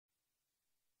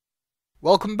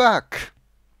Welcome back.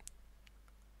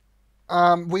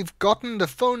 We've gotten the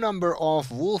phone number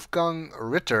of Wolfgang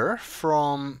Ritter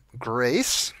from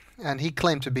Grace, and he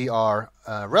claimed to be our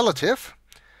relative,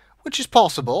 which is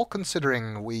possible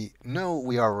considering we know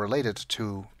we are related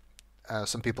to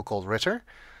some people called Ritter.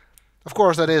 Of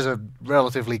course, that is a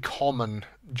relatively common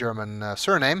German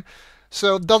surname,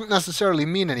 so it doesn't necessarily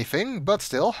mean anything, but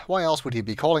still, why else would he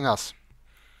be calling us?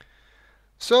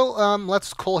 So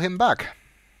let's call him back.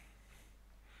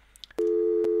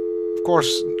 Of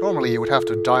course, normally you would have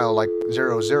to dial like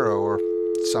 00 or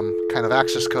some kind of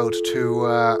access code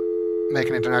to make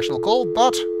an international call,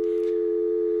 but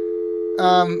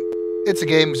it's a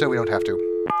game, so we don't have to.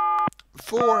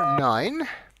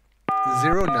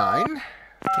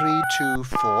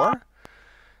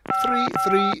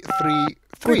 4909-324-3333.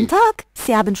 Guten Tag,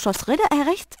 Sie haben Schloss Ritter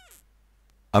erreicht?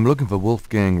 I'm looking for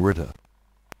Wolfgang Ritter.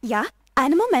 Ja,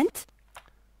 einen Moment.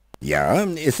 Yeah,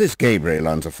 is this Gabriel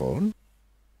on the phone?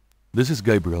 This is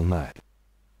Gabriel Knight.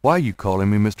 Why are you calling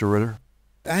me, Mr. Ritter?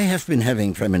 I have been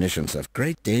having premonitions of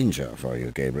great danger for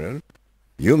you, Gabriel.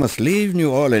 You must leave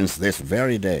New Orleans this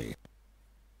very day.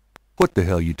 What the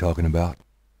hell are you talking about?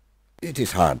 It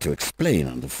is hard to explain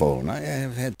on the phone. I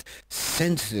have had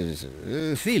senses,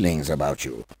 feelings about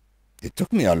you. It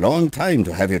took me a long time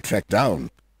to have you tracked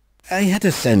down. I had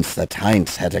a sense that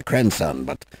Heinz had a grandson,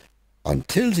 but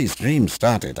until these dreams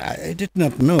started, I did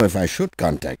not know if I should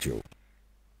contact you.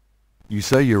 You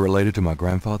say you're related to my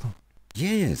grandfather?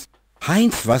 Yes,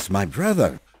 Heinz was my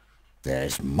brother. There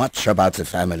is much about the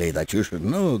family that you should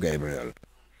know, Gabriel.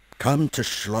 Come to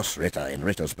Schloss Ritter in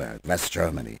Rittersberg, West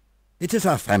Germany. It is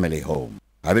our family home.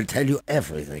 I will tell you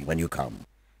everything when you come.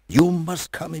 You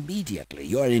must come immediately.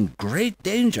 You are in great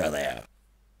danger there.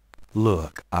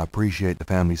 Look, I appreciate the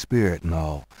family spirit and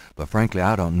all, but frankly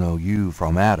I don't know you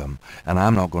from Adam, and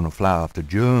I'm not going to fly off to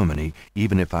Germany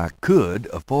even if I could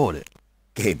afford it.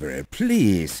 Gabriel,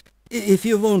 please. If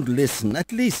you won't listen,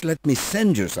 at least let me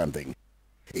send you something.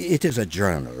 It is a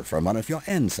journal from one of your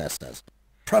ancestors.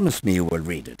 Promise me you will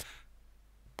read it.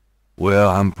 Well,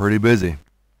 I'm pretty busy.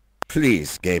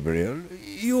 Please, Gabriel,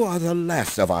 you are the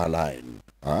last of our line.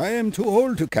 I am too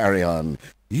old to carry on.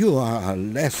 You are our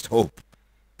last hope.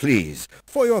 Please,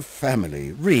 for your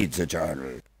family, read the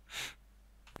journal.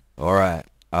 All right,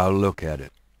 I'll look at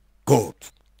it. Good.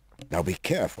 Now be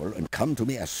careful and come to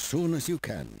me as soon as you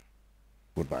can.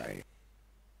 Goodbye.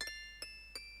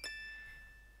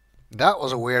 That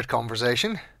was a weird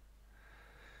conversation.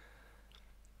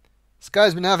 This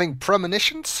guy's been having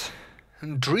premonitions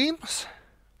and dreams.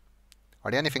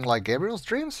 Are they anything like Gabriel's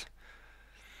dreams?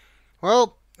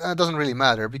 Well, that doesn't really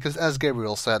matter, because as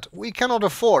Gabriel said, we cannot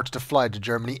afford to fly to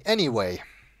Germany anyway.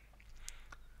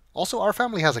 Also, our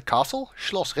family has a castle,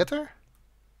 Schloss Ritter.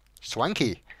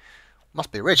 Swanky.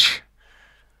 Must be rich.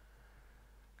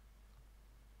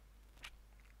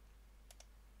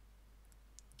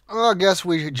 I guess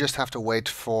we just have to wait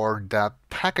for that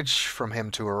package from him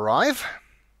to arrive.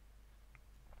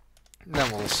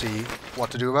 Then we'll see what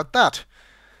to do about that.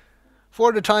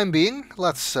 For the time being,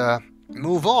 let's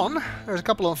move on. There's a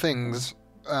couple of things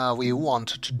we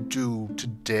want to do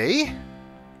today.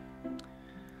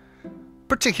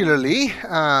 Particularly,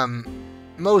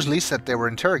 Mosley said they were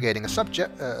interrogating a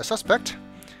suspect.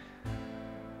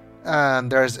 And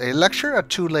there's a lecture at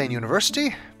Tulane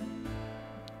University.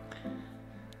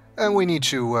 And we need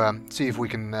to see if we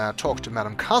can talk to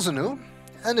Madame Kazanu.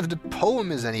 And if the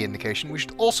poem is any indication, we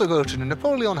should also go to the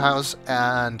Napoleon House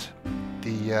and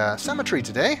the cemetery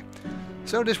today.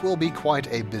 So this will be quite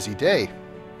a busy day.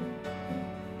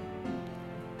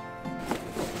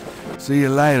 See you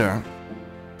later.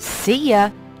 See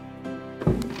ya.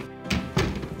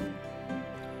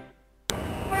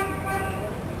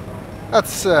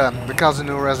 That's the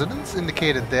Kazanu residence,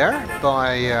 indicated there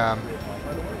by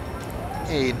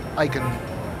an icon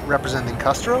representing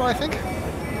Castro, I think.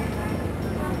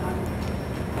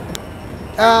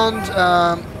 And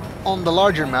on the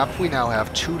larger map, we now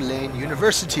have Tulane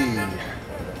University,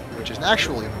 which is an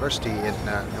actual university in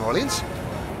New Orleans.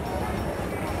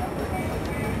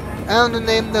 And a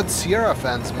name that Sierra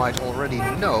fans might already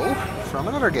know from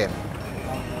another game.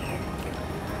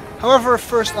 However,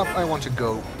 first up I want to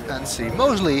go and see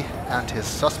Mosley and his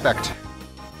suspect,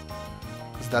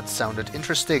 because that sounded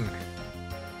interesting.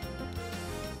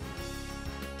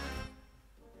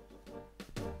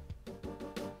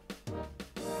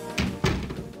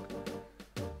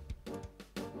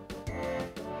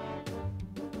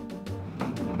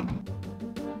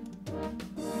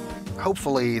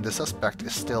 Hopefully the suspect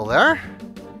is still there.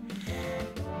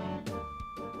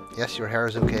 Yes, your hair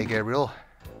is okay, Gabriel.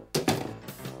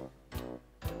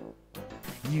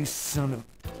 You son of...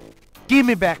 Give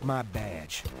me back my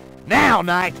badge. Now,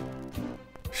 Knight!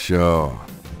 Sure.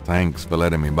 Thanks for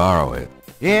letting me borrow it.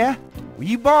 Yeah? Well,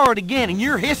 you borrowed again in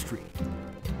your history.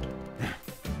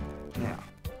 Now,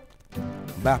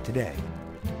 about today.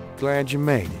 Glad you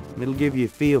made it. It'll give you a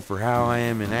feel for how I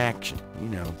am in action. You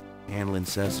know, handling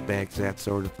suspects, that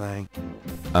sort of thing.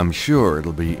 I'm sure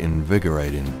it'll be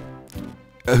invigorating.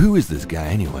 Who is this guy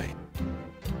anyway?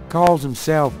 Calls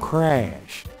himself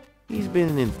Crash. He's been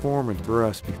an informant for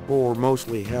us before,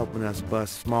 mostly helping us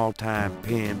bust small-time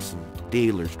pimps and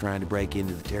dealers trying to break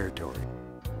into the territory.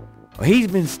 Well, he's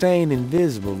been staying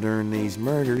invisible during these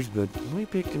murders, but we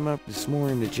picked him up this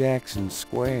morning at Jackson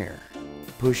Square.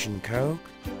 Pushing coke?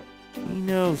 He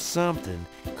knows something.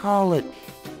 Call it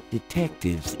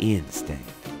detective's instinct.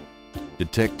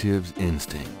 Detective's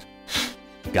instinct.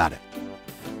 Got it.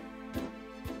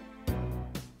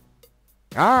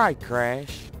 All right,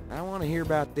 Crash. I want to hear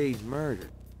about these murders.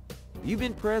 You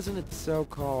been present at the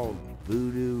so-called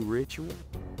voodoo ritual?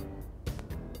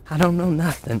 I don't know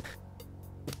nothing.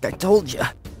 I told you.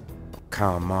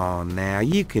 Come on now,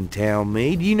 you can tell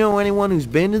me. Do you know anyone who's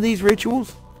been to these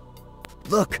rituals?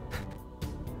 Look,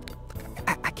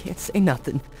 I can't say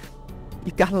nothing.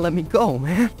 You gotta let me go,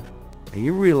 man. Now,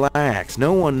 you relax.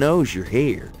 No one knows you're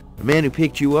here. The men who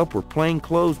picked you up were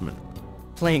plainclothesmen.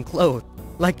 Plain clothes,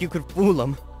 like you could fool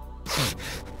them.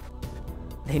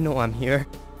 They know I'm here.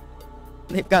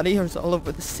 They've got ears all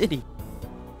over the city.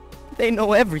 They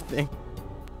know everything.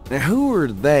 Now, who are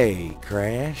they,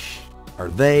 Crash? Are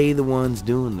they the ones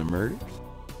doing the murders?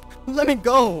 Let me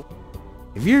go.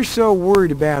 If you're so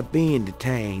worried about being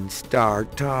detained,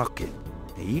 start talking.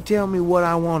 Now, you tell me what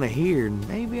I want to hear, and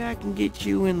maybe I can get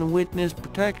you in the witness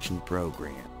protection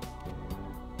program.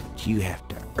 But you have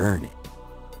to earn it.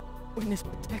 Witness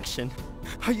protection?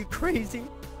 Are you crazy?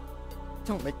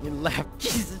 Don't make me laugh.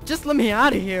 Jesus, just let me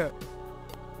out of here.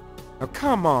 Now,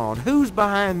 come on. Who's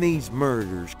behind these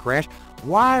murders, Crash?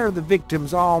 Why are the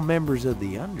victims all members of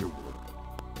the underworld?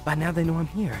 By now they know I'm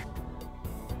here.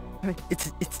 I mean,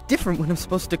 it's different when I'm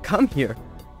supposed to come here.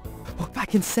 Or if I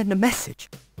can send a message.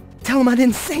 Tell them I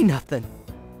didn't say nothing.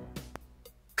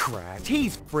 Christ,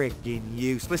 he's freaking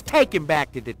useless. Take him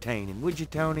back to detaining, would you,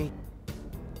 Tony?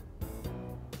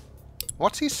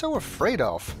 What's he so afraid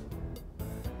of?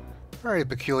 Very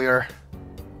peculiar.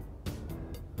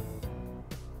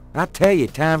 I tell you,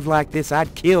 times like this,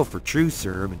 I'd kill for truth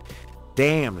serum and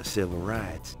damn the civil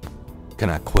rights. Can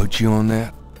I quote you on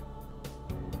that?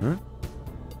 Huh?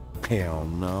 Hell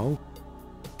no.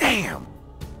 Damn!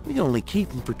 We only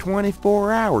keep him for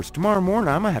 24 hours. Tomorrow morning,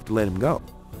 I might have to let him go.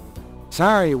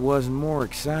 Sorry it wasn't more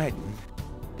exciting.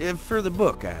 For the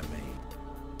book I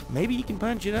made. Maybe you can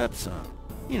punch it up some.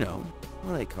 You know,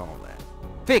 what do they call that?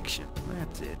 Fiction,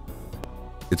 that's it.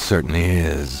 It certainly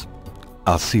is.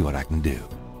 I'll see what I can do.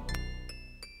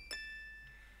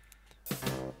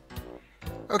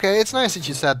 Okay, it's nice that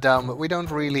you sat down, but we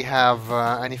don't really have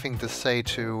anything to say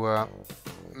to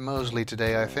Mosley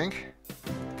today, I think.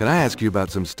 Can I ask you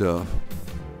about some stuff?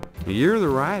 You're the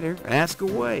writer. Ask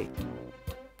away.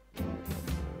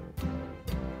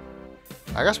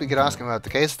 I guess we could ask him about the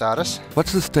case status.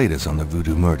 What's the status on the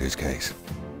voodoo murders case?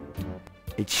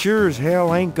 It sure as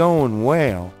hell ain't going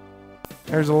well.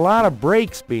 There's a lot of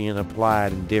brakes being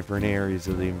applied in different areas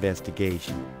of the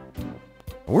investigation.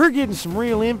 We're getting some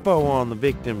real info on the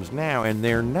victims now, and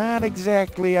they're not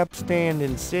exactly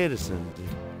upstanding citizens.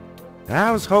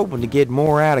 I was hoping to get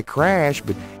more out of Crash,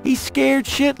 but he's scared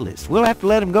shitless. We'll have to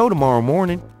let him go tomorrow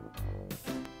morning.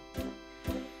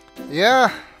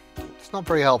 Yeah, it's not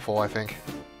very helpful, I think.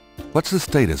 What's the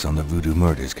status on the voodoo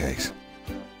murders case?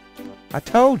 I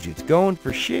told you, it's going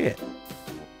for shit.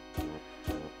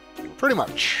 Pretty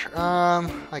much.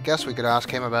 I guess we could ask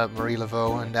him about Marie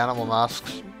Laveau and animal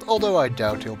masks, although I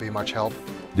doubt he'll be much help.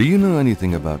 Do you know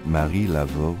anything about Marie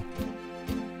Laveau?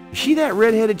 Is she that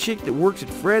red-headed chick that works at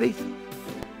Freddy's?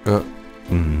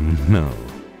 No.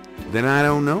 Then I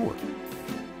don't know her.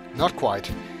 Not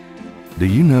quite. Do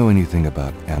you know anything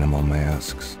about animal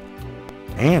masks?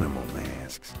 Animal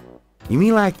masks? You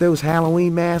mean like those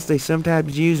Halloween masks they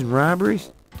sometimes use in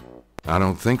robberies? I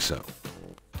don't think so.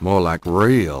 More like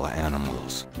real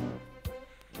animals.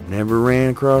 Never ran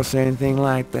across anything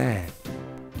like that.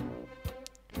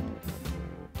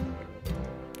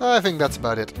 I think that's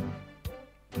about it.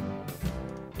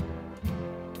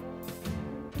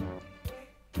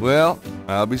 Well,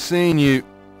 I'll be seeing you.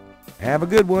 Have a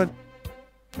good one.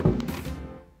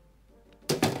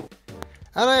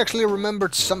 And I actually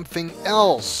remembered something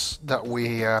else that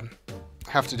we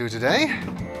have to do today.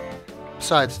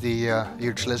 Besides the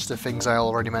huge list of things I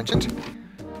already mentioned.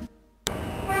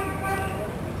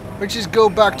 We just go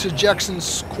back to Jackson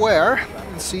Square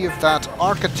and see if that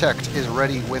architect is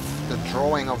ready with the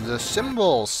drawing of the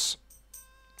symbols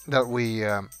that we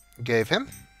gave him.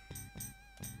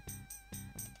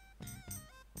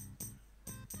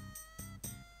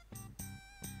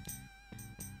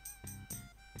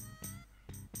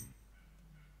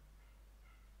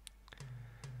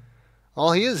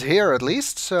 Well, he is here at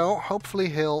least, so hopefully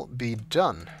he'll be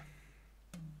done.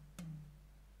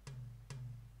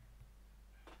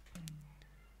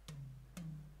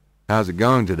 How's it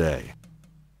going today?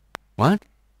 What?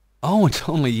 Oh, it's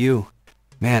only you.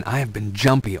 Man, I have been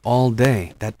jumpy all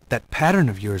day. That pattern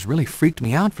of yours really freaked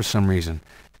me out for some reason.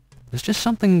 There's just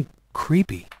something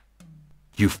creepy.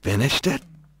 You finished it?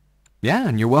 Yeah,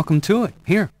 and you're welcome to it.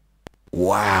 Here.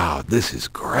 Wow, this is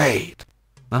great.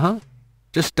 Uh-huh.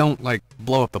 Just don't, like,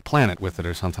 blow up the planet with it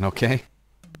or something, okay?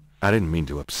 I didn't mean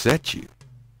to upset you.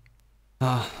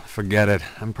 Oh, forget it.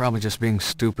 I'm probably just being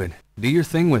stupid. Do your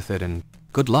thing with it, and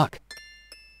good luck.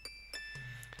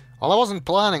 Well, I wasn't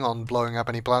planning on blowing up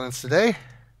any planets today.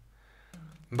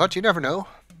 But you never know.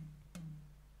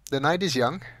 The night is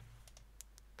young.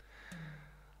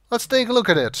 Let's take a look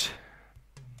at it.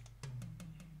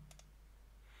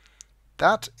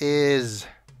 That is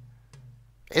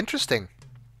interesting.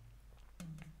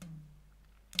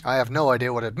 I have no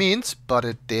idea what it means, but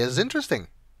it is interesting.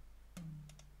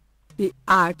 The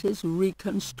artist's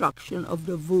reconstruction of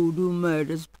the voodoo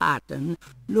murders pattern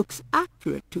looks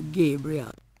accurate to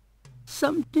Gabriel.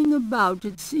 Something about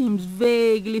it seems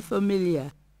vaguely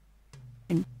familiar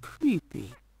and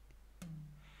creepy.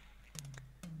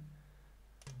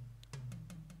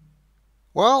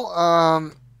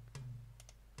 Well,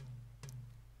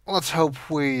 let's hope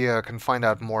we can find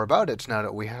out more about it now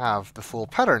that we have the full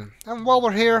pattern. And while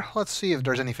we're here, let's see if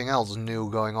there's anything else new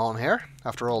going on here.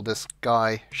 After all, this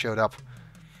guy showed up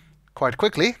quite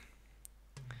quickly,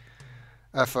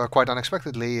 quite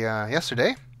unexpectedly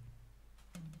yesterday.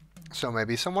 So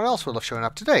maybe someone else will have shown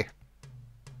up today.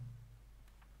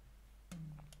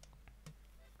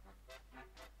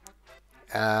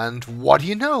 And what do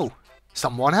you know?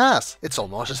 Someone has. It's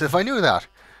almost as if I knew that.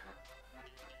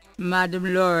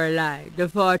 Madame Lorelei, the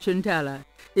fortune teller,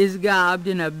 is garbed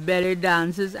in a belly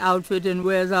dancer's outfit and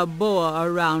wears a boa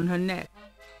around her neck.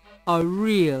 A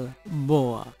real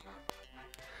boa.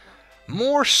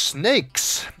 More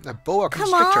snakes. A boa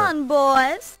Come constrictor. on,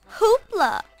 boys.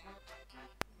 Hoopla.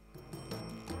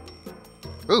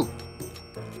 Ooh.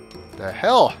 The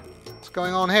hell? What's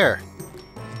going on here?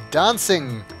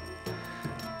 Dancing.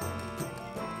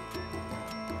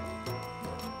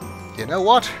 You know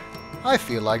what? I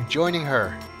feel like joining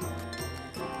her.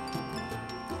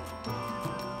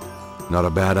 Not a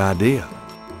bad idea.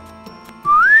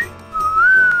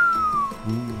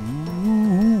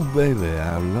 Ooh, baby,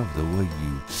 I love the way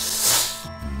you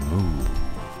move.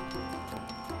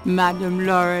 Madame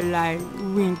Lorelei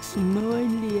winks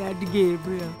knowingly at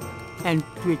Gabriel and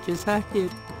twitches her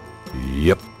hip.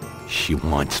 Yep, she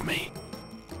wants me.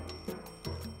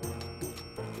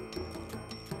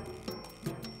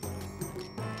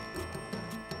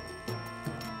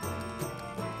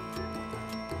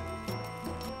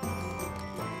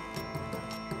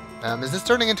 Is this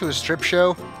turning into a strip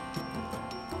show?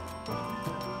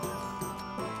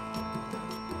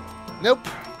 Nope.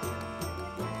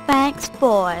 Thanks,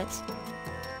 boys.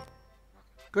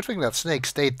 Good thing that snake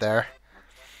stayed there.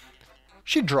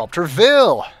 She dropped her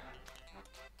veil.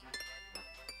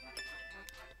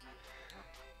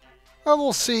 Well,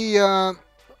 we'll see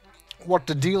what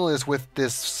the deal is with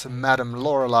this Madame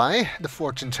Lorelei, the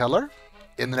fortune teller,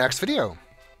 in the next video.